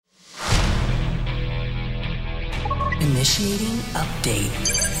Initiating update.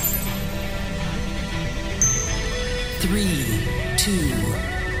 3, 2,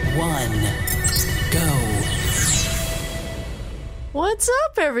 1, go. What's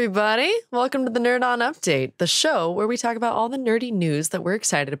up, everybody? Welcome to the Nerd On Update, the show where we talk about all the nerdy news that we're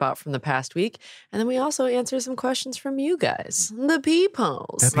excited about from the past week, and then we also answer some questions from you guys, the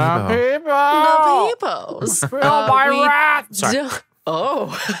peepos. The peepos.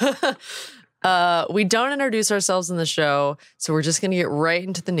 We don't introduce ourselves in the show, so we're just going to get right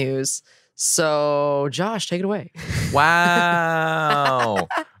into the news. So, Josh, take it away. Wow.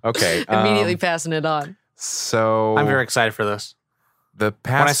 Okay. Immediately passing it on. So I'm very excited for this. When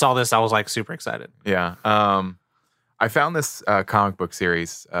I saw this, I was like super excited. Yeah. I found this comic book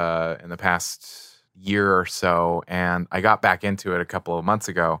series in the past year or so, and I got back into it a couple of months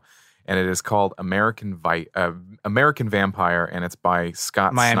ago. And it is called American Vampire, and it's by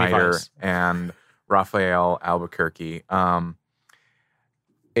Scott Snyder and Raphael Albuquerque.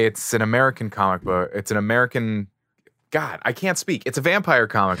 It's an American comic book. It's an American... God, I can't speak. It's a vampire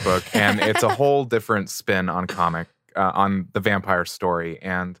comic book, and it's a whole different spin on on the vampire story.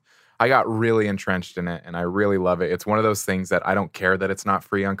 And I got really entrenched in it, and I really love it. It's one of those things that I don't care that it's not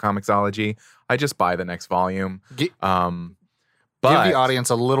free on Comixology. I just buy the next volume. Give the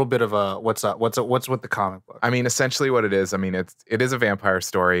audience a little bit of a what's with the comic book. I mean, essentially what it is. I mean, it is a vampire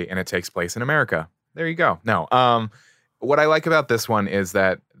story, and it takes place in America. There you go. No. What I like about this one is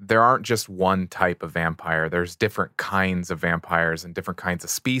that there aren't just one type of vampire. There's different kinds of vampires and different kinds of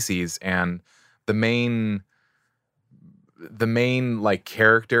species, and the main like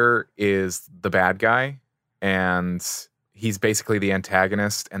character is the bad guy, and he's basically the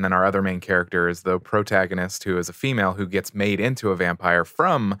antagonist, and then our other main character is the protagonist, who is a female who gets made into a vampire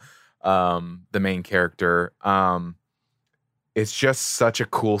from the main character. It's just such a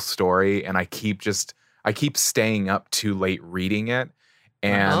cool story, and I keep staying up too late reading it,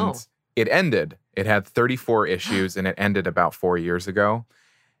 and it ended. It had 34 issues, and it ended about 4 years ago.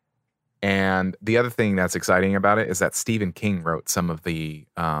 And the other thing that's exciting about it is that Stephen King wrote some of the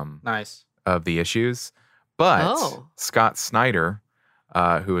of the issues. But Scott Snyder,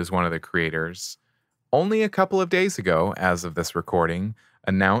 who is one of the creators, only a couple of days ago, as of this recording,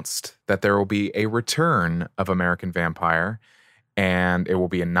 announced that there will be a return of American Vampire, and it will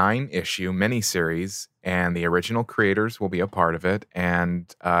be a 9-issue miniseries, and the original creators will be a part of it,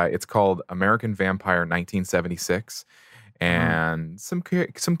 and it's called American Vampire 1976. And some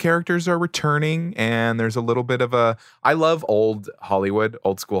characters are returning, and there's a little bit of a... I love old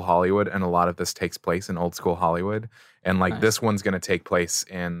school Hollywood, and a lot of this takes place in old school Hollywood. And this one's going to take place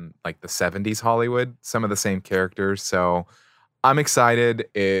in like the 70s Hollywood, some of the same characters. So I'm excited.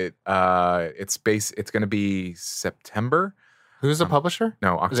 It's going to be September. Who's the publisher?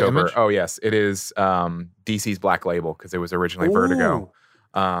 No, October. Oh, yes. It is DC's Black Label, because it was originally Vertigo.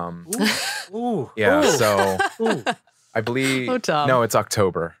 Yeah, so... I believe, no, it's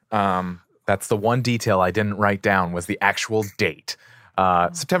October. That's the one detail I didn't write down, was the actual date.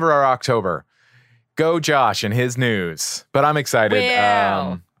 September or October. Go Josh and his news. But I'm excited.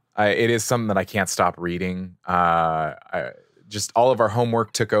 Wow. It is something that I can't stop reading. Just all of our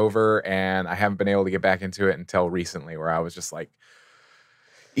homework took over, and I haven't been able to get back into it until recently, where I was just like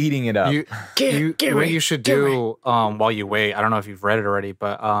eating it up. What you should do while you wait, I don't know if you've read it already,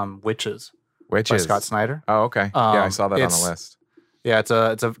 but Witches. By Scott Snyder. Oh, okay. Yeah, I saw that on the list. Yeah, it's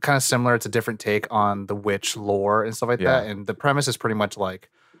a kind of similar. It's a different take on the witch lore and stuff like that. And the premise is pretty much like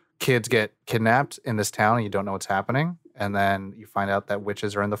kids get kidnapped in this town, and you don't know what's happening, and then you find out that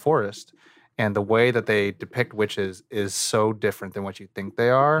witches are in the forest. And the way that they depict witches is so different than what you think they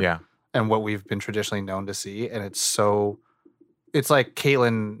are. Yeah. And what we've been traditionally known to see, and it's like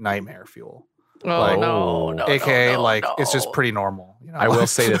Caitlin nightmare fuel. No. AKA, it's just pretty normal. You know? I will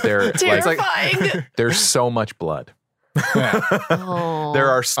say that they're terrifying. There's so much blood. There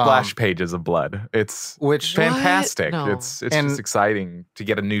are splash pages of blood. It's fantastic. No. It's just exciting to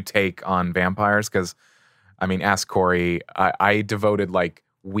get a new take on vampires, because, I mean, ask Corey. I devoted like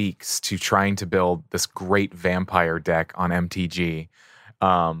weeks to trying to build this great vampire deck on MTG.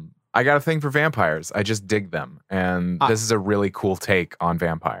 I got a thing for vampires. I just dig them, and this is a really cool take on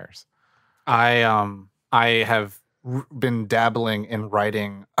vampires. I have been dabbling in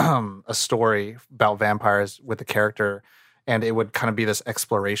writing a story about vampires with a character, and it would kind of be this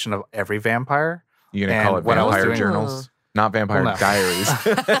exploration of every vampire. You gonna call it Vampire Journals, not Vampire Diaries?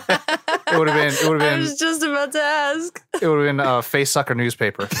 It would have been. I was just about to ask. It would have been Face Sucker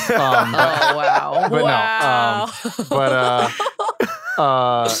newspaper. Wow! But wow!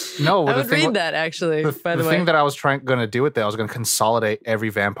 No. I would read that actually. By the way, thing that I was going to do with that, I was going to consolidate every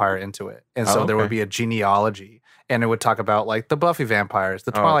vampire into it, and so there would be a genealogy, and it would talk about like the Buffy vampires,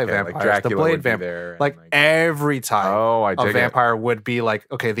 the Twilight vampires, like Dracula the Blade would be vampires. there, and, Like every type I dig of vampire would be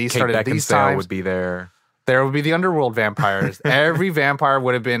like, okay, these Kate started Beckinsale these times. would be there. There would be the underworld vampires. Every vampire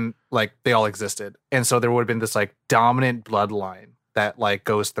would have been like they all existed, and so there would have been this like dominant bloodline that like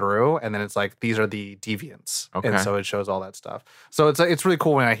goes through, and then it's like these are the deviants, Okay. and so it shows all that stuff. So it's really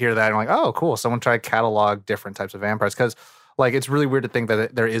cool when I hear that. I'm like, oh, cool. Someone tried to catalog different types of vampires because like it's really weird to think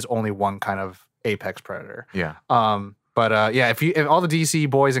that there is only one kind of apex predator. Yeah. But yeah, if all the DC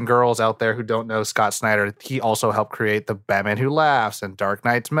boys and girls out there who don't know Scott Snyder, he also helped create the Batman Who Laughs and Dark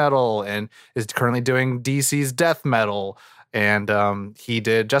Knight's Metal, and is currently doing DC's Death Metal, and he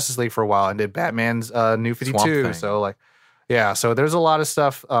did Justice League for a while and did Batman's New 52. Thing. So like, yeah, so there's a lot of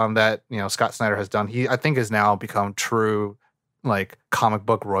stuff that Scott Snyder has done. He I think has now become true like comic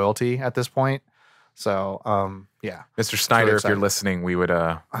book royalty at this point. So yeah, Mr. Snyder, really if you're exciting. listening, we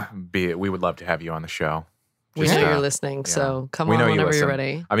would love to have you on the show. We Just, know you're listening, so come we on know you whenever you're listen.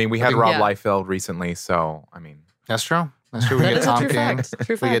 ready. I mean, we had think- Rob Yeah. Liefeld recently, so I mean, that's true. That's true. We That get is a Tom true King. fact.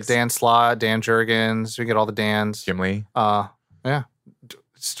 True We get facts. Dan Slott, Dan Jurgens. We get all the Dans. Jim Lee. Yeah.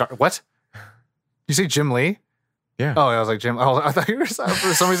 What? You say Jim Lee? Yeah. Oh, I was like Jim. Oh, I thought you were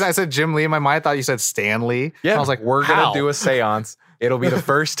for some reason I said Jim Lee in my mind. I thought you said Stan Lee. Yeah, I was like, we're how? gonna do a séance. It'll be the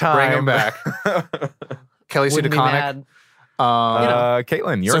first time. Bring him back. Kelly Sue Wouldn't be DeConnick. mad.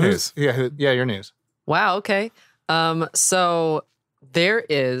 Caitlin, your news. Yeah, your news. Wow. Okay. So there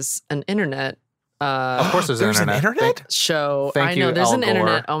is an internet Of course, there's There's an internet. internet? show. Thank I know you, there's Al an Gore.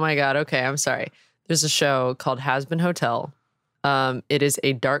 internet. Oh my god. Okay, I'm sorry. There's a show called Has Been Hotel. It is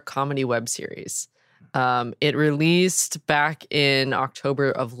a dark comedy web series. It released back in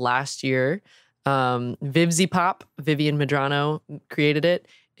October of last year. Vivzy Pop, Vivian Medrano created it.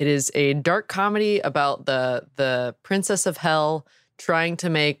 It is a dark comedy about the Princess of Hell trying to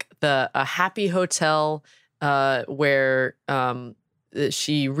make a happy hotel where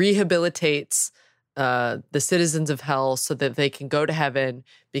she rehabilitates the citizens of hell so that they can go to heaven,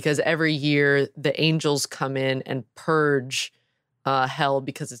 because every year the angels come in and purge hell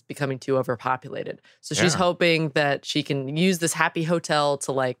because it's becoming too overpopulated. So she's Yeah. hoping that she can use this happy hotel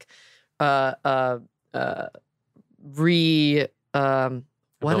to like what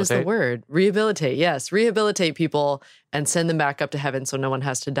is the Rehabilitate? word? Rehabilitate. Yes, rehabilitate people and send them back up to heaven so no one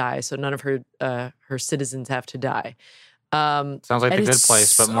has to die. So none of her citizens have to die. Sounds like And The Good it's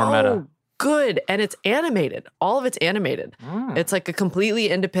Place, but more so meta. Good, and it's animated. All of it's animated. It's like a completely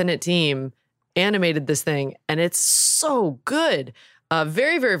independent team animated this thing, and it's so good.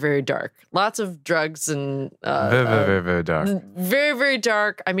 Very, very, very dark. Lots of drugs and Very dark. very, very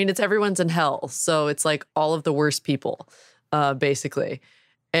dark. I mean, it's everyone's in hell, so it's like all of the worst people, basically.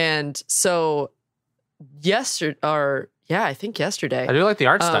 And so I think yesterday, I do like the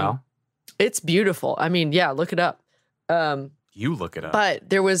art style. it's beautiful. I mean, yeah, look it up. You look it up. But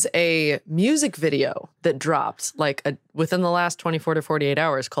there was a music video that dropped within the last 24 to 48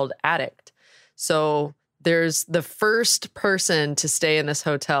 hours called Addict. So there's the first person to stay in this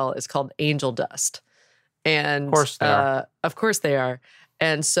hotel is called Angel Dust. And Of course they are. Of course they are.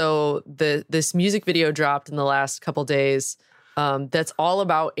 And so this music video dropped in the last couple days that's all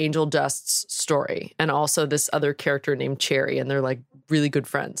about Angel Dust's story, and also this other character named Cherry, and they're like really good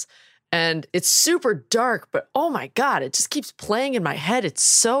friends. And it's super dark, but oh my God, it just keeps playing in my head. It's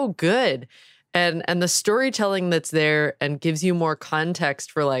so good. And the storytelling that's there and gives you more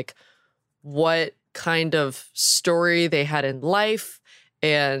context for like what kind of story they had in life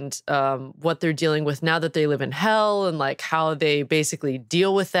and what they're dealing with now that they live in hell, and like how they basically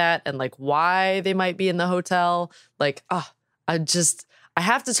deal with that, and like why they might be in the hotel. Like, I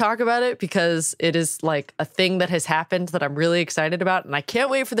have to talk about it because it is like a thing that has happened that I'm really excited about, and I can't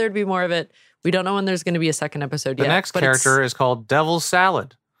wait for there to be more of it. We don't know when there's going to be a second episode The yet. next but it's character is called Devil's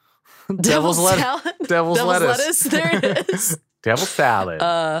Salad. Devil's lettuce. Salad. Devil's lettuce. Lettuce. There it is. Devil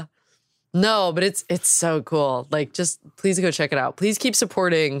salad. No, but it's so cool. Like, just please go check it out. Please keep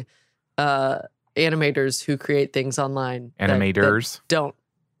supporting animators who create things online. Animators. Don't.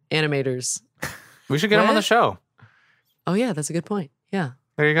 Animators. We should get him on the What? show. Oh yeah, that's a good point. Yeah.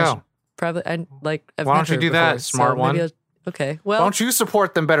 There you I go. should Probably. I've Why met don't you her do that, before, smart maybe one? Okay. Why Well, don't you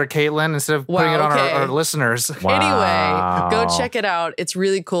support them better, Caitlin, instead of putting Wow, it on okay. our listeners? Wow. anyway, go check it out. It's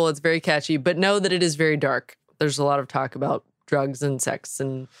really cool. It's very catchy, but know that it is very dark. There's a lot of talk about drugs and sex,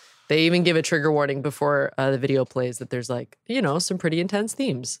 and they even give a trigger warning before the video plays that there's like, some pretty intense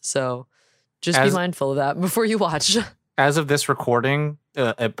themes. So just be As- mindful of that before you watch. As of this recording,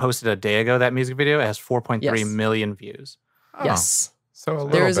 it posted a day ago. That music video, it has 4.3 Yes. million views. Oh, Yes. So a little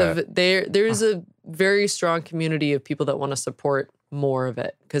There is bit. there is a very strong community of people that want to support more of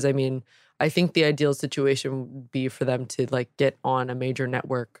it. Because I mean, I think the ideal situation would be for them to like get on a major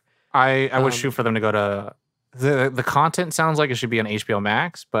network. I would shoot for them to go to the content sounds like it should be on HBO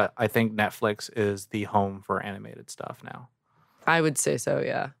Max, but I think Netflix is the home for animated stuff now. I would say so,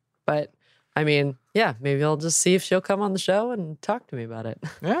 yeah. But I mean, yeah, maybe I'll just see if she'll come on the show and talk to me about it.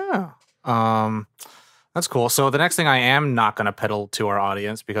 Yeah. That's cool. So the next thing I am not going to peddle to our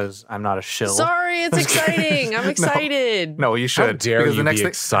audience because I'm not a shill. Sorry, it's exciting. I'm excited. No, you should. How dare because you the next be thing,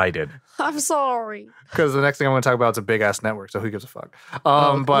 excited? I'm sorry. Because the next thing I'm going to talk about is a big ass network. So who gives a fuck?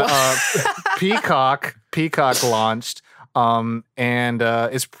 Peacock launched. And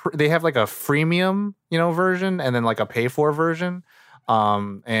they have like a freemium, version and then like a pay for version.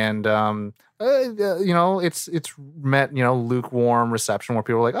 It's met, lukewarm reception where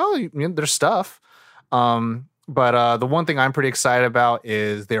people are like, oh, there's stuff. But the one thing I'm pretty excited about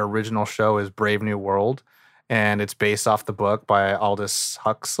is their original show is Brave New World, and it's based off the book by Aldous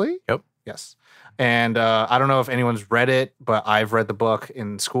Huxley. Yep. Yes. And I don't know if anyone's read it, but I've read the book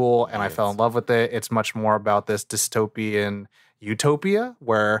in school and I fell in love with it. It's much more about this dystopian utopia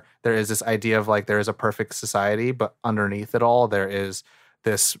where there is this idea of like there is a perfect society, but underneath it all, there is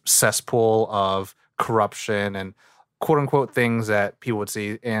this cesspool of corruption and quote unquote things that people would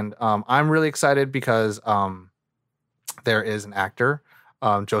see. And I'm really excited because there is an actor,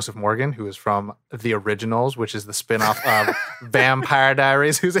 Joseph Morgan, who is from The Originals, which is the spinoff of Vampire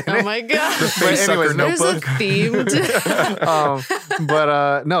Diaries, who's in it. Oh my God. Face Sucker There's a Notebook. themed.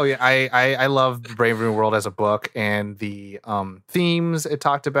 I love Brave New World as a book and the themes it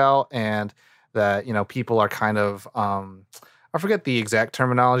talked about, and that, people are kind of, I forget the exact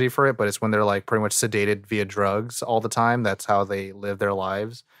terminology for it, but it's when they're like pretty much sedated via drugs all the time. That's how they live their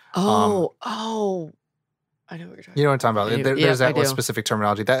lives. I know what you're talking about. You know what I'm talking about. There's that I one do. specific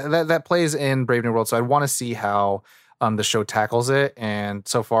terminology that plays in Brave New World. So I want to see how the show tackles it. And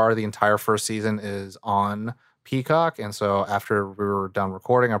so far, the entire first season is on Peacock. And so after we were done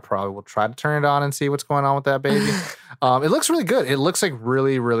recording, I probably will try to turn it on and see what's going on with that baby. It looks really good. It looks like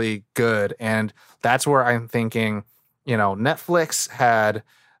really, really good. And that's where I'm thinking, Netflix had,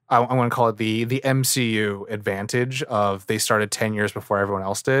 I'm going to call it the MCU advantage of they started 10 years before everyone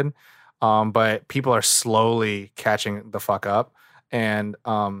else did. But people are slowly catching the fuck up and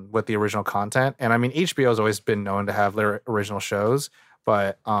with the original content. And I mean, HBO has always been known to have their original shows,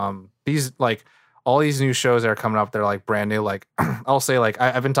 but these like all these new shows that are coming up, they're like brand new. Like I'll say like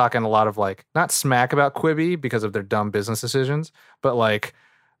I've been talking a lot of like not smack about Quibi because of their dumb business decisions, but like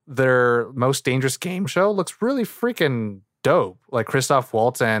their Most Dangerous Game show looks really freaking dope. Like Christoph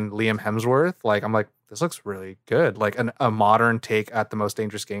Waltz and Liam Hemsworth. Like I'm like, this looks really good. Like a modern take at the Most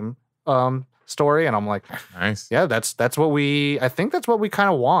Dangerous Game story. And I'm like, Nice. yeah, that's what I think that's what we kind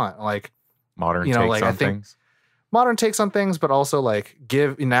of want. Like Modern takes takes I on think things. modern takes on things, but also like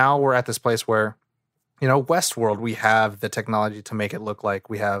now we're at this place where, Westworld, we have the technology to make it look like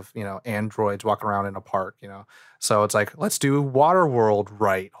we have, androids walking around in a park, So it's like, let's do Waterworld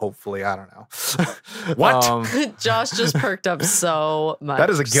right, hopefully. I don't know. What? Josh just perked up so much. That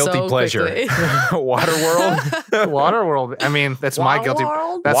is a guilty so pleasure. quickly. Waterworld. Waterworld. I mean, that's my guilty.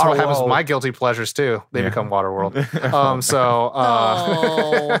 Waterworld? That's what happens with Waterworld. my guilty pleasures too. They Yeah. become Waterworld.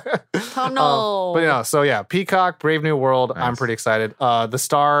 No. But so yeah, Peacock, Brave New World. I'm Nice. pretty excited. The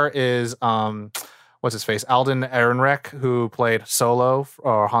star is what's his face? Alden Ehrenreich, who played Solo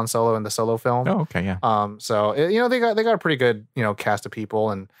or Han Solo in the Solo film. Oh, okay, yeah. So they got a pretty good cast of people,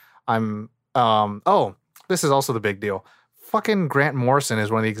 and I'm this is also the big deal. Fucking Grant Morrison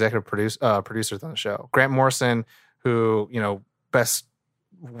is one of the executive producers on the show. Grant Morrison, who best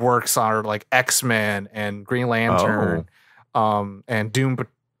works on like X-Men and Green Lantern, and Doom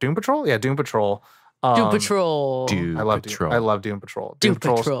Patrol. Yeah, Doom Patrol. Doom Patrol. Doom I love Patrol. I love Doom Patrol. Doom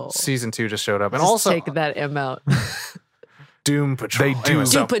Patrol Patrol. season 2 just showed up, and Just also take that M out. Doom Patrol. They do. Anyway,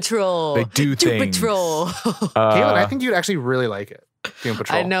 so, Doom Patrol. They do Doom things. Patrol. Caitlin, I think you'd actually really like it. Doom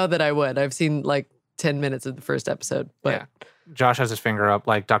Patrol. I know that I would. I've seen like 10 minutes of the first episode, but Yeah. Josh has his finger up,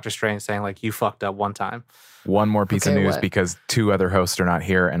 like Doctor Strange, saying like you fucked up one time. One more piece of Okay, news what? because 2 other hosts are not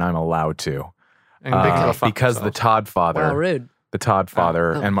here, and I'm allowed to. And they can go fuck Because the themselves. Todd father, wow, rude. the Todd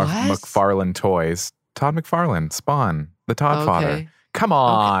father, The and what? McFarlane Toys. Todd McFarlane, Spawn, the Todd father. Okay. Come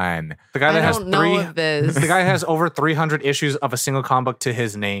on. the guy I that has don't know of this. the guy has over 300 issues of a single comic book to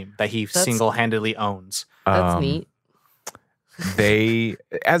his name that he That's- single-handedly owns. That's Um, neat. They,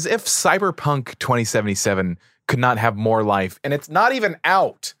 as if Cyberpunk 2077 could not have more life, and it's not even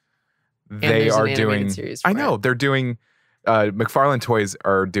out. They there's are an doing. animated series I for know it. they're doing McFarlane Toys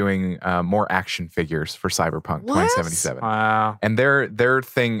are doing more action figures for Cyberpunk What? 2077. Wow. And their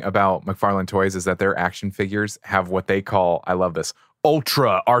thing about McFarlane Toys is that their action figures have what they call, I love this,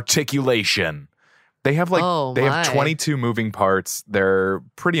 ultra articulation. They have they have 22 moving parts. They're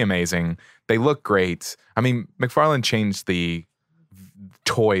pretty amazing. They look great. I mean, McFarlane changed the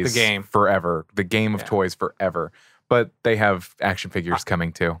toys game forever. The game of toys forever. But they have action figures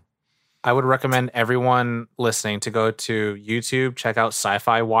coming too. I would recommend everyone listening to go to YouTube, check out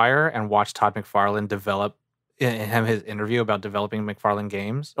Sci-Fi Wire, and watch Todd McFarlane develop his interview about developing McFarlane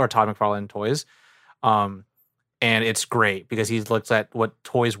games or Todd McFarlane toys. And it's great because he looks at what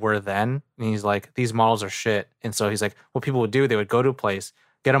toys were then, and he's like, these models are shit. And so he's like, what people would do, they would go to a place,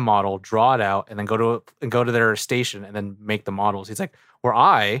 get a model, draw it out, and then go to their station and then make the models. He's like, where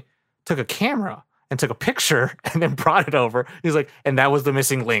I took a camera and took a picture and then brought it over. He's like, and that was the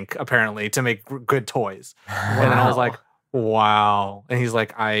missing link, apparently, to make good toys. And then I was like, wow. And he's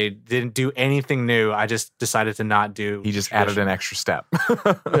like, I didn't do anything new. I just decided to not do. He just added an extra step.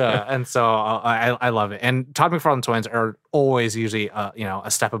 Yeah. And so I love it. And Todd McFarlane toys are always usually, a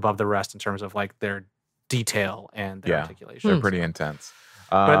step above the rest in terms of like their detail and their articulation. They're pretty intense.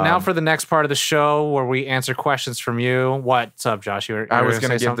 But now for the next part of the show where we answer questions from you. What's up, Josh? I was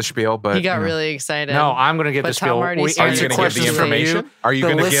going to give the spiel, but He got really excited. No, I'm going to give But the spiel. Tom already We started. Are you answer going to give the questions from information? you, Are you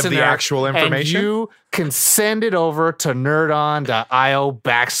going to give the listener, actual information? And you can send it over to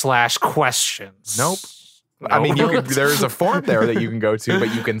nerdon.io/questions. Nope. I mean, there's a form there that you can go to,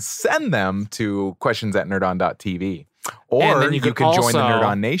 but you can send them to questions@nerdon.tv. Or then you you can can join the also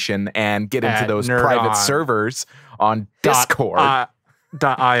Nerdon Nation and get into at those Nerdon private servers on Discord.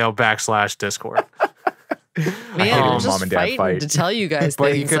 .io/Discord. Man, I'm Mom just and Dad fighting fight. to tell you guys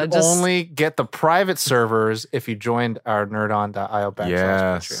But things. you I could just, only get the private servers if you joined our nerdon.io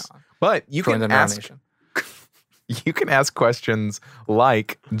Yes. Patreon. But you Join can the Nerdon ask Nation. you can ask questions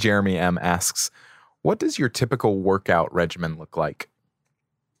like Jeremy M asks, what does your typical workout regimen look like?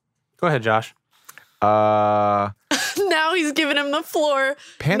 Go ahead, Josh. now he's giving him the floor.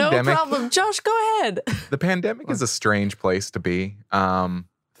 Pandemic. No problem. Josh, go ahead. The pandemic is a strange place to be.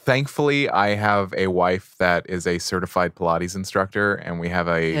 Thankfully, I have a wife that is a certified Pilates instructor, and we have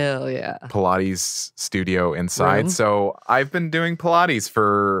a Hell yeah. Pilates studio inside. Room. So I've been doing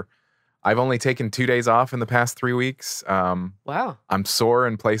Pilates I've only taken 2 days off in the past 3 weeks. Wow. I'm sore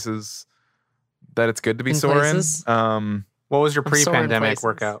in places that it's good to be In sore places? in. What was your I'm sore in pre-pandemic places.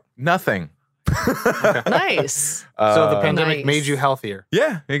 workout? Nothing. Nice. So the pandemic Nice. made you healthier.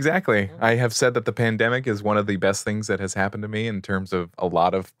 Yeah, exactly. I have said that the pandemic is one of the best things that has happened to me in terms of a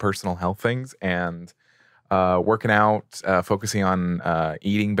lot of personal health things and working out, focusing on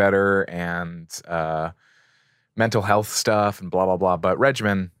eating better and mental health stuff and blah, blah, blah. But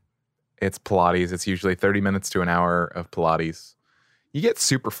regimen, it's Pilates. It's usually 30 minutes to an hour of Pilates. You get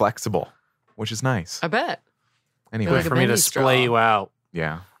super flexible, which is nice. I bet. Anyway, like a For me to bendy splay straw. you out.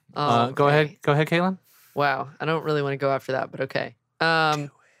 yeah. Oh, Go okay. ahead, Caitlin. Wow. I don't really want to go after that, but okay.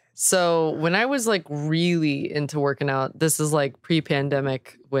 So when I was like really into working out, this is like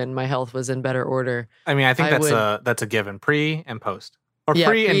pre-pandemic when my health was in better order. I mean, I think I that's a given. Pre and post. Or Yeah,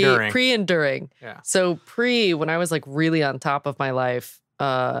 pre and during. Pre and during. Yeah. So when I was like really on top of my life,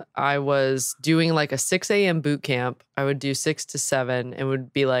 I was doing like a 6 a.m. boot camp. I would do 6 to 7 and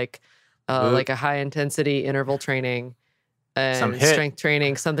would be like a high intensity interval training Some and hit. strength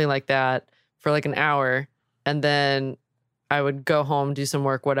training, something like that for like an hour. And then I would go home, do some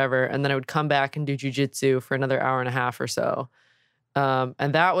work, whatever. And then I would come back and do jujitsu for another hour and a half or so.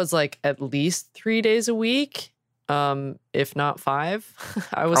 And that was like at least 3 days a week, if not 5.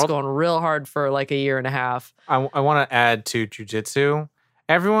 I was going real hard for like a year and a half. I want to add to jujitsu.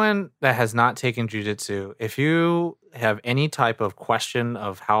 Everyone that has not taken jujitsu, if you have any type of question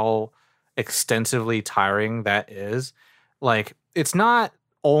of how extensively tiring that is, like it's not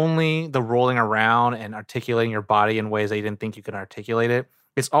only the rolling around and articulating your body in ways that you didn't think you could articulate it.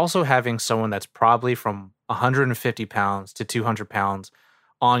 It's also having someone that's probably from 150 pounds to 200 pounds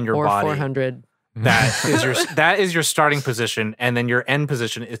on your Or body. 400. That is your starting position, and then your end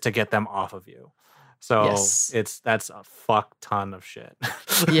position is to get them off of you. So Yes. that's a fuck ton of shit.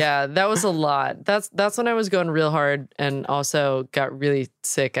 Yeah, that was a lot. That's when I was going real hard and also got really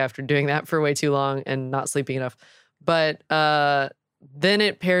sick after doing that for way too long and not sleeping enough. But then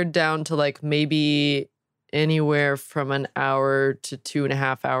it pared down to like maybe anywhere from an hour to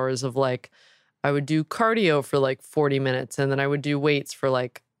 2.5 hours of like, I would do cardio for like 40 minutes and then I would do weights for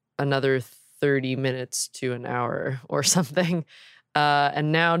like another 30 minutes to an hour or something.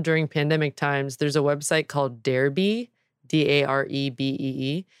 And now during pandemic times, there's a website called Darebee,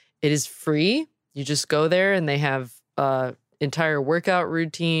 Darebee. It is free. You just go there and they have entire workout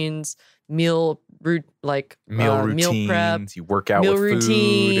routines, meal prep, You work out meal with food.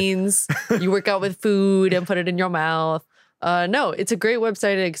 routines. You work out with food and put it in your mouth. No, it's a great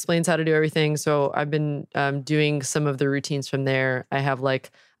website. It explains how to do everything. So I've been doing some of the routines from there. I have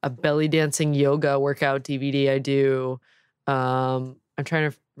like a belly dancing yoga workout DVD I do. I'm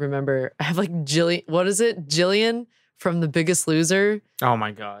trying to remember. I have like Jillian. What is it? Jillian from The Biggest Loser Oh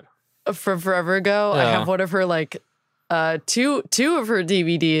my God. from forever ago. I Yeah. have one of her like two of her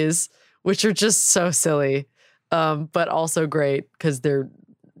DVDs, which are just so silly, but also great because they're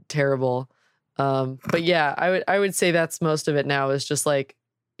terrible. But yeah, I would say that's most of it now is just like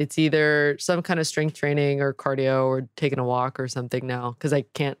it's either some kind of strength training or cardio or taking a walk or something now because I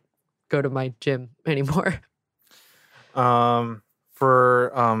can't go to my gym anymore.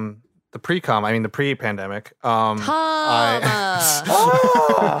 For the the pre-pandemic,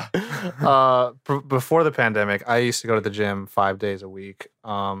 before the pandemic, I used to go to the gym 5 days a week,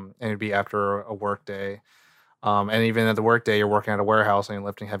 and it'd be after a work day. And even at the work day, you're working at a warehouse and you're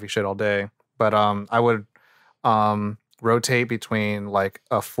lifting heavy shit all day. But I would rotate between like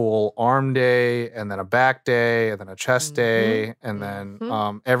a full arm day and then a back day and then a chest day, and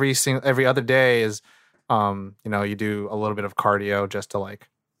then every other day is you do a little bit of cardio just to like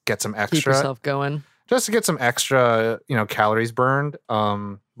get some extra. Keep yourself going. Just to get some extra, calories burned.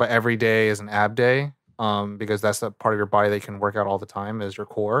 But every day is an ab day, because that's the part of your body that you can work out all the time is your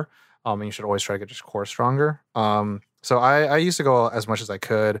core. And you should always try to get your core stronger. So I used to go as much as I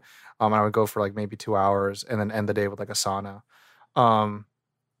could. And I would go for like maybe 2 hours and then end the day with like a sauna,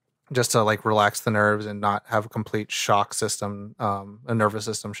 just to like relax the nerves and not have a complete shock system, a nervous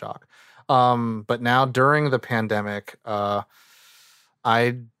system shock. But now during the pandemic,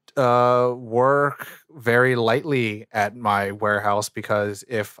 I work very lightly at my warehouse because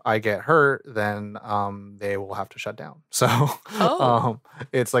if I get hurt, then they will have to shut down. So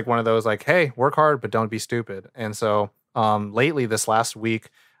it's like one of those like, hey, work hard, but don't be stupid. And so lately, this last week,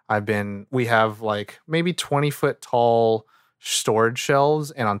 we have like maybe 20-foot tall storage shelves,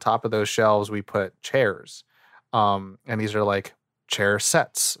 and on top of those shelves, we put chairs. And these are like chair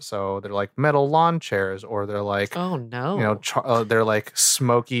sets. So they're like metal lawn chairs, or they're like, oh no, they're like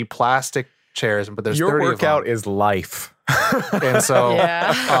smoky plastic chairs. But there's Your 30 workout of them. is life. And so Yeah.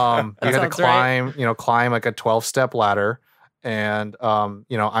 you That have to sounds right. climb like a 12-step ladder. And I'm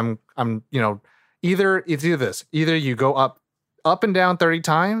either you go up and down 30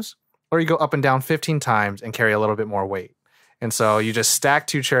 times, or you go up and down 15 times and carry a little bit more weight. And so you just stack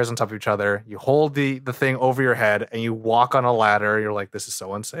two chairs on top of each other. You hold the thing over your head and you walk on a ladder. You're like, this is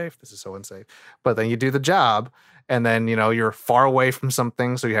so unsafe. This is so unsafe. But then you do the job, and then, you're far away from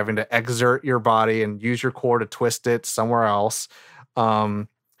something. So you're having to exert your body and use your core to twist it somewhere else. And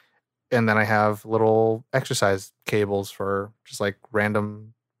then I have little exercise cables for just like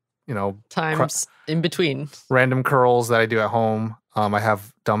random, times in between. random curls that I do at home. I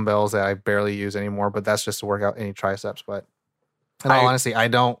have dumbbells that I barely use anymore, but that's just to work out any triceps. But in all honesty, I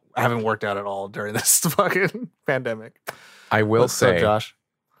haven't worked out at all during this fucking pandemic. I will What's up, say, Josh?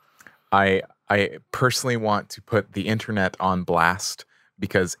 I personally want to put the internet on blast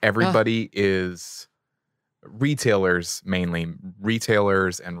because everybody is retailers, mainly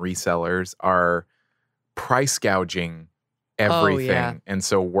retailers and resellers are price gouging everything. yeah. And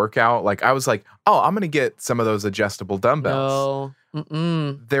so workout, like I was like, oh, I'm going to get some of those adjustable dumbbells. No.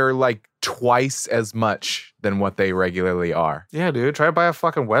 Mm-mm. They're like twice as much than what they regularly are. Yeah, dude. Try to buy a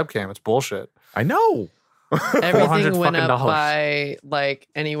fucking webcam. It's bullshit. I know. Everything went fucking up dollars. by like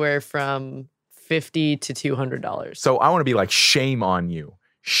anywhere from $50 to $200. So I want to be like, shame on you.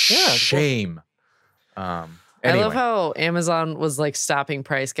 Shame. I Anyway. love how Amazon was like stopping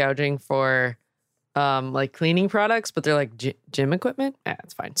price gouging for like cleaning products, but they're like gym equipment.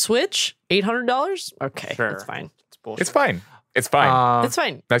 It's fine. Switch $800. Okay, Sure. it's fine. It's bullshit. It's fine. It's fine. It's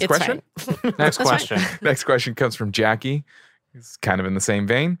fine. next It's question? fine. Next That's fine. question. Next question comes from Jackie. It's kind of in the same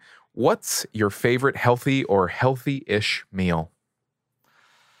vein. What's your favorite healthy or healthy-ish meal?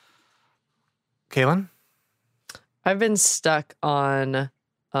 Kaylin? I've been stuck on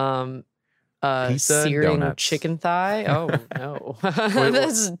Pizza, searing donuts. chicken thigh. Oh no.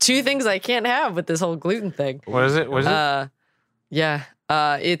 That's two things I can't have with this whole gluten thing. What is it? What is it? Yeah.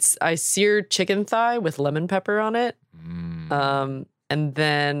 It's I sear chicken thigh with lemon pepper on it. And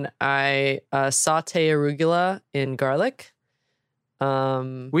then I saute arugula in garlic.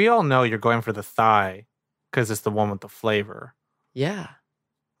 We all know you're going for the thigh because it's the one with the flavor. Yeah.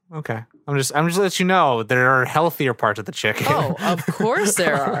 Okay. I'm just let you know there are healthier parts of the chicken. Oh, of course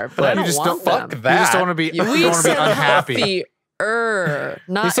there are, but I You don't just want don't- them. fuck that. You just don't want to be, We you don't want to be said unhappy.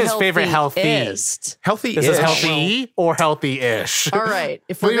 Not He says favorite healthy. healthiest. Healthy This is healthy or healthy-ish. All right.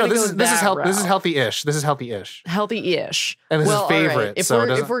 If Well, we're gonna this go is this is that this is route, healthy-ish. This is healthy-ish. healthy-ish. And this is well, all right. favorite, If so it we're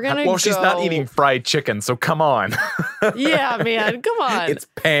doesn't- if we're gonna Well, she's not go- eating fried chicken, so come on. Yeah, man, come on. It's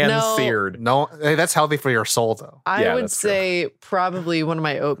pan-seared. No, hey, that's healthy for your soul, though. I Yeah, would that's true. say probably one of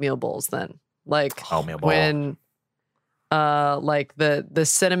my oatmeal bowls then. Like Oatmeal bowl. when like the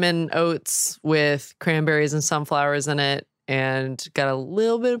cinnamon oats with cranberries and sunflowers in it and got a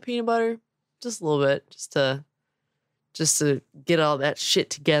little bit of peanut butter, just a little bit, just to get all that shit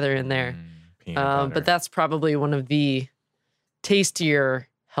together in there. Peanut butter. But that's probably one of the tastier,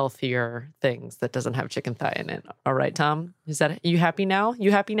 healthier things that doesn't have chicken thigh in it. All right, Tom, you happy now?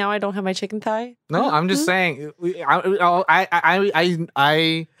 You happy now? I don't have my chicken thigh. No, I'm just saying. I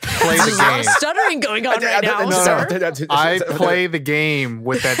play There's a lot the of game. stuttering going on right now, no, sir. I play the game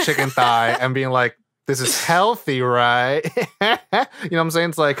with that chicken thigh and being like, this is healthy, right? You know what I'm saying?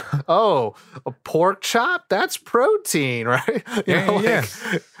 It's like, oh, a pork chop, that's protein, right? Yeah.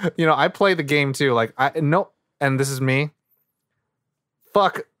 I play the game too. Like, and this is me.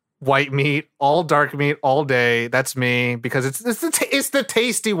 Fuck white meat, all dark meat, all day. That's me because it's the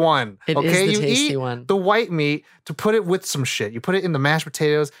tasty one. It is okay, the you tasty eat one. the white meat to put it with some shit. You put it in the mashed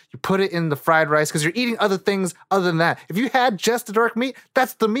potatoes. You put it in the fried rice because you're eating other things other than that. If you had just the dark meat,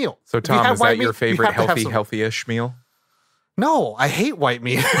 that's the meal. So, If you Tom, had is white that your meat, you favorite have to have some- healthy-ish meal? No, I hate white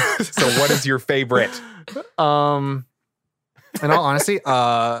meat. So, what is your favorite? In all honesty, it's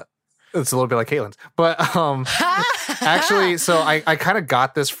a little bit like Caitlin's, but actually, so I kind of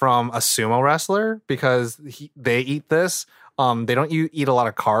got this from a sumo wrestler because they eat this. They don't eat a lot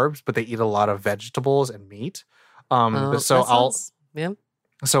of carbs, but they eat a lot of vegetables and meat. Yeah.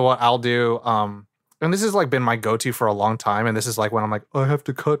 So what I'll do, and this has like been my go-to for a long time, and this is like when I'm like, I have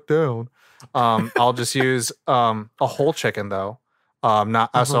to cut down. I'll just use a whole chicken though.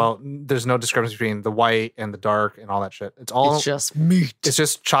 So there's no discrepancy between the white and the dark and all that shit. It's all It's just meat. it's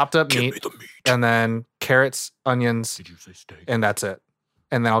just chopped up meat, and then carrots, onions, Did you say steak? and that's it.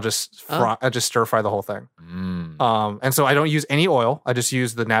 And then I'll just I just stir fry the whole thing. Mm. And so I don't use any oil. I just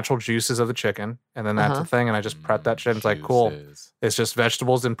use the natural juices of the chicken, and then that's the thing. And I just prep that shit. And it's like cool. Juices. It's just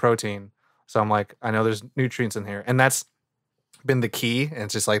vegetables and protein. So I'm like, I know there's nutrients in here, and that's been the key. And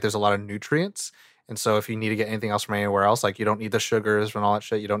it's just like there's a lot of nutrients. And so if you need to get anything else from anywhere else, like you don't need the sugars and all that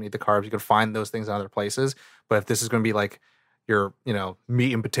shit, you don't need the carbs. You can find those things in other places. But if this is going to be like your,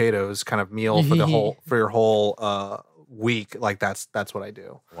 meat and potatoes kind of meal for your whole week, like that's what I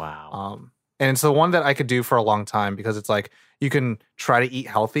do. Wow. And it's the one that I could do for a long time because it's like you can try to eat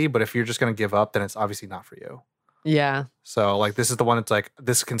healthy, but if you're just going to give up, then it's obviously not for you. Yeah. So like this is the one that's like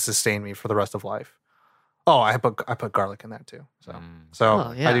this can sustain me for the rest of life. Oh, I put garlic in that too. So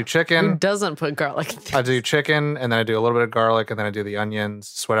Oh, yeah. I do Who chicken. doesn't put garlic in things? I do chicken, and then I do a little bit of garlic, and then I do the onions,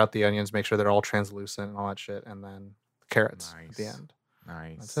 sweat out the onions, make sure they're all translucent and all that shit, and then carrots at the Nice. end.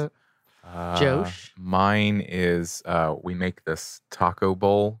 Nice. That's it. Josh? Mine is we make this taco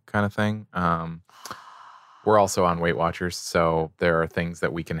bowl kind of thing. We're also on Weight Watchers, so there are things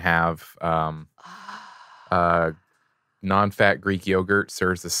that we can have. Non-fat Greek yogurt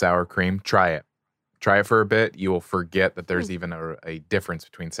serves as sour cream. Try it for a bit. You will forget that there's even a difference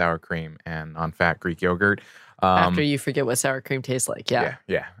between sour cream and non-fat Greek yogurt. After you forget what sour cream tastes like. Yeah.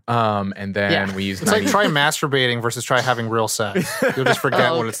 Yeah. And then Yeah. we use It's like try masturbating versus try having real sex. You'll just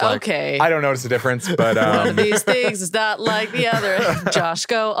forget what it's like. Okay. I don't notice a difference, but One of these things is not like the other. Josh,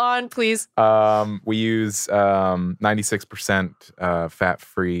 go on, please. we use 96%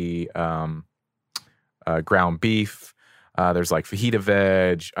 fat-free ground beef. There's like fajita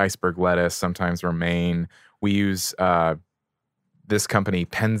veg, iceberg lettuce, sometimes romaine. We use this company,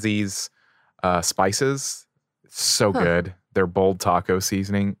 Penzeys spices. It's so good. Their bold taco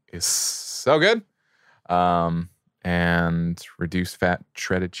seasoning is so good. And reduced fat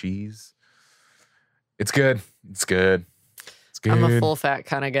shredded cheese. It's good. It's good. It's good. I'm a full fat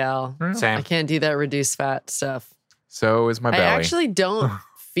kind of gal. Same. I can't do that reduced fat stuff. So is my belly. I actually don't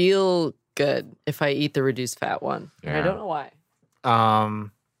feel good if I eat the reduced fat one. And I Yeah. don't know why.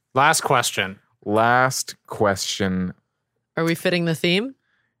 Last question. Last question. Are we fitting the theme?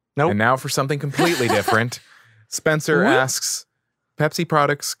 Nope. And now for something completely different. Spencer What? asks, Pepsi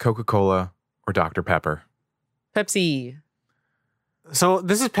products, Coca-Cola, or Dr. Pepper? Pepsi. So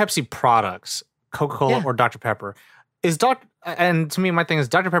this is Pepsi products, Coca-Cola Yeah. or Dr. Pepper. And to me, my thing is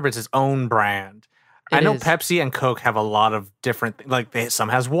Dr. Pepper is its own brand. I It know is. Pepsi and Coke have a lot of different things. Like some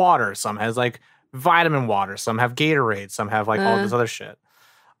has water, some has like vitamin water, some have Gatorade, some have like all this other shit.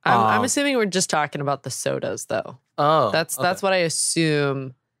 I'm assuming we're just talking about the sodas, though. Oh, That's what I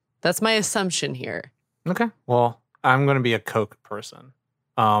assume. That's my assumption here. okay. Well, I'm going to be a Coke person.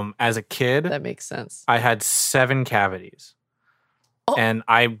 As a kid, That makes sense. I had 7 cavities. Oh. And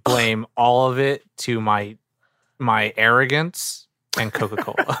I blame all of it to my arrogance and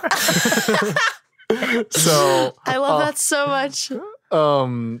Coca-Cola. So I love that so much.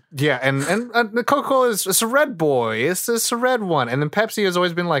 yeah, and the Coca-Cola is it's a red boy. It's a red one. And then Pepsi has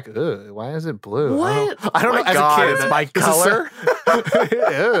always been like, ugh, why is it blue? What? I don't know. As God, a kid, it's my color.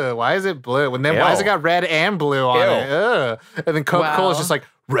 Ugh, why is it blue? And then why has it Ew. got red and blue on Ew. it? Ugh. And then Coca-Cola is Wow. just like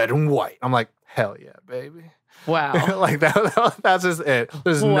red and white. I'm like, hell yeah, baby. Wow. Like that's just it.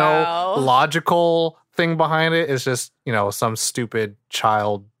 There's Wow. no logical thing behind it. It's just, some stupid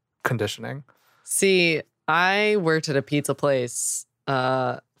child conditioning. See, I worked at a pizza place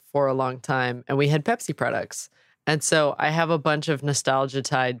for a long time, and we had Pepsi products. And so I have a bunch of nostalgia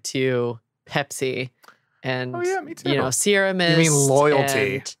tied to Pepsi and, Oh, yeah, me too. Sierra Mist. You mean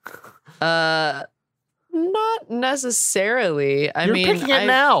loyalty? And, not necessarily. You're picking it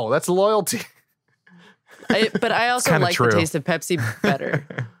now. That's loyalty. But I also kinda like true. the taste of Pepsi better.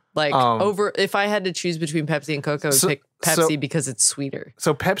 Like over, if I had to choose between Pepsi and Coke, I would pick Pepsi because it's sweeter.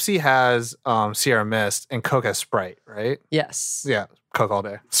 So Pepsi has Sierra Mist and Coke has Sprite, right? Yes. Yeah, Coke all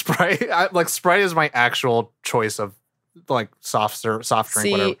day. Sprite, Sprite is my actual choice of soft drink,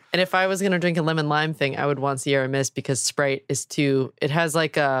 See, whatever. and if I was gonna drink a lemon lime thing, I would want Sierra Mist because Sprite is too. It has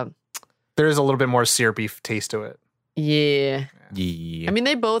like a There is a little bit more syrupy taste to it. yeah. Yeah. I mean,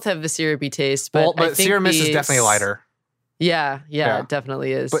 they both have the syrupy taste, but I think Sierra Mist is the- definitely lighter. Yeah, Yeah. it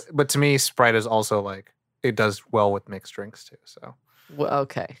definitely is. But to me, Sprite is also it does well with mixed drinks too. So Well,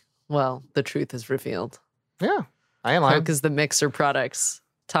 okay. Well, the truth is revealed. yeah, I ain't lying. Coke is the mixer products.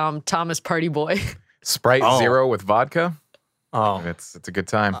 Thomas Party Boy. Sprite Oh. Zero with vodka. Oh, It's a good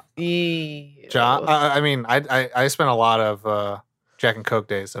time. Ew. John. I mean, I spent a lot of Jack and Coke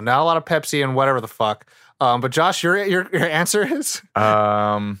days, so not a lot of Pepsi and whatever the fuck. But Josh, your answer is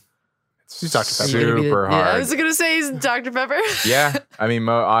It's Dr. Pepper. super hard. Yeah, I was gonna say he's Dr. Pepper. Yeah, I mean,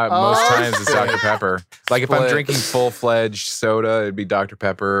 most times it's Dr. Pepper. Like if I'm Split. drinking full-fledged soda, it'd be Dr.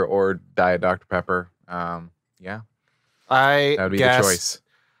 Pepper or Diet Dr. Pepper. Yeah, I that would be guess, the choice.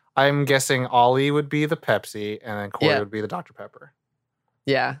 I'm guessing Ollie would be the Pepsi, and then Corey Yeah. would be the Dr. Pepper.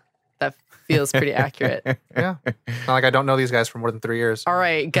 Yeah, that feels pretty accurate. Yeah, not like I don't know these guys for more than 3 years. All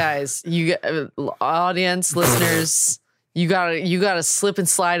right, guys, audience, listeners, you gotta slip and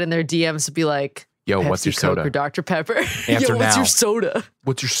slide in their DMs to be like, Yo, Pepsi, what's your Coke, soda? or Dr. Pepper? Answer Yo, what's now. your soda?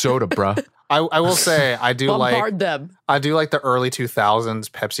 What's your soda, bruh? I will say I do Bombard them. I do like the early 2000s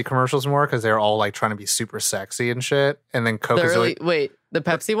Pepsi commercials more because they're all trying to be super sexy and shit. And then Coke The is early, wait, the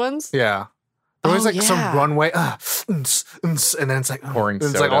Pepsi ones? yeah. There was Oh, some yeah. runway, and then it's like Pouring it's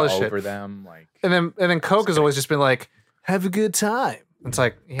soda like all this over shit. them. Like And then Coke has always just been like, have a good time. It's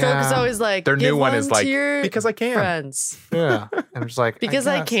like, yeah, Coke is always like, their give new one is to like, your because I can. friends. yeah. And I'm just like, Because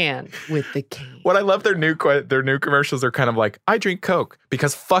I guess. can with the cane. What I love their new commercials are kind of like, I drink Coke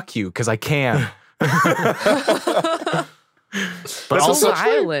because fuck you, because I can. But That's also,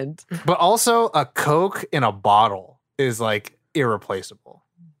 Island. but also a Coke in a bottle is like irreplaceable.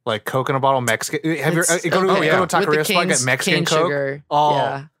 Like Coke in a bottle, Mexican. Have you It's- go to okay. go to a With the taqueria spot, get cane- Mexican cane Coke? sugar. Oh.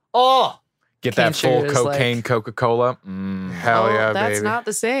 Yeah. Oh, Get Cane that full sugar is cocaine like- Coca-Cola. hell Oh, yeah, that's baby. not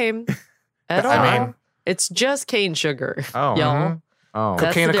the same at all. I mean- it's just cane sugar. Oh. y'all. Oh, That's the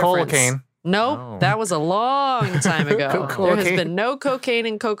Cocaine-a-cola difference. cane. Nope, Oh. that was a long time ago. Coca-Cola There has cane. been no cocaine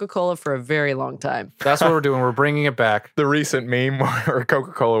in Coca-Cola for a very long time. That's what we're doing. We're bringing it back. the recent meme where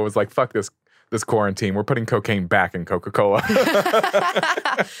Coca-Cola was like, fuck this quarantine. We're putting cocaine back in Coca-Cola.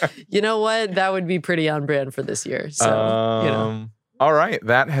 You know what? That would be pretty on brand for this year. So, All right.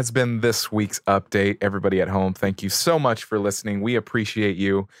 That has been this week's update. Everybody at home, thank you so much for listening. We appreciate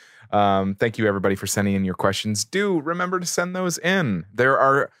you. Thank you, everybody, for sending in your questions. Do remember to send those in. There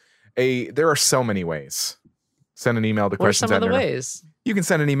are so many ways. Send an email to what are questions some of at the nerd- ways? You can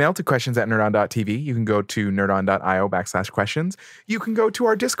send an email to questions@nerdon.tv. You can go to nerdon.io/questions. You can go to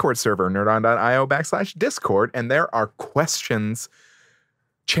our Discord server, nerdon.io/discord, and there are questions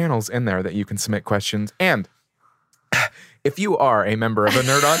channels in there that you can submit questions. And if you are a member of the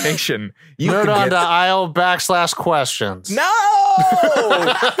Nerdon Nation, you can get... Nerdon.io/questions. No!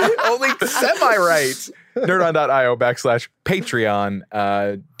 Only semi-right.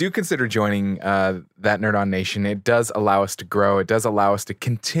 Nerdon.io/Patreon. Do consider joining that Nerdon Nation. It does allow us to grow. It does allow us to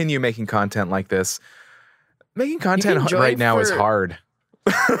continue making content like this. Making content can join right now is for- hard.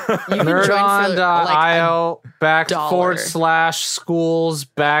 You can join for, like,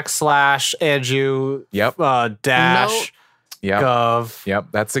 Nerdon.io/schools/edu Yep. dash Yep. Gov. Yep.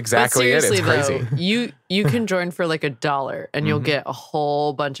 That's exactly it. But It's seriously, crazy. though, you can join for like $1 and you'll get a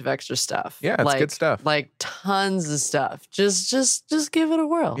whole bunch of extra stuff. Yeah, it's like, good stuff. Like tons of stuff. Just give it a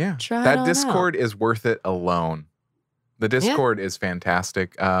whirl. Yeah. Try it That on Discord is worth it alone. The Discord is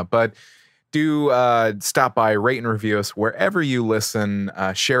fantastic. But do stop by, rate and review us wherever you listen.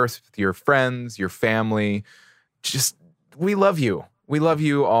 Share us with your friends, your family. Just, we love you. We love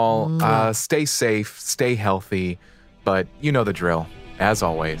you all. Stay safe, stay healthy. But you know the drill. As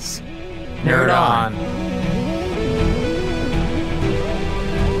always, Nerd on.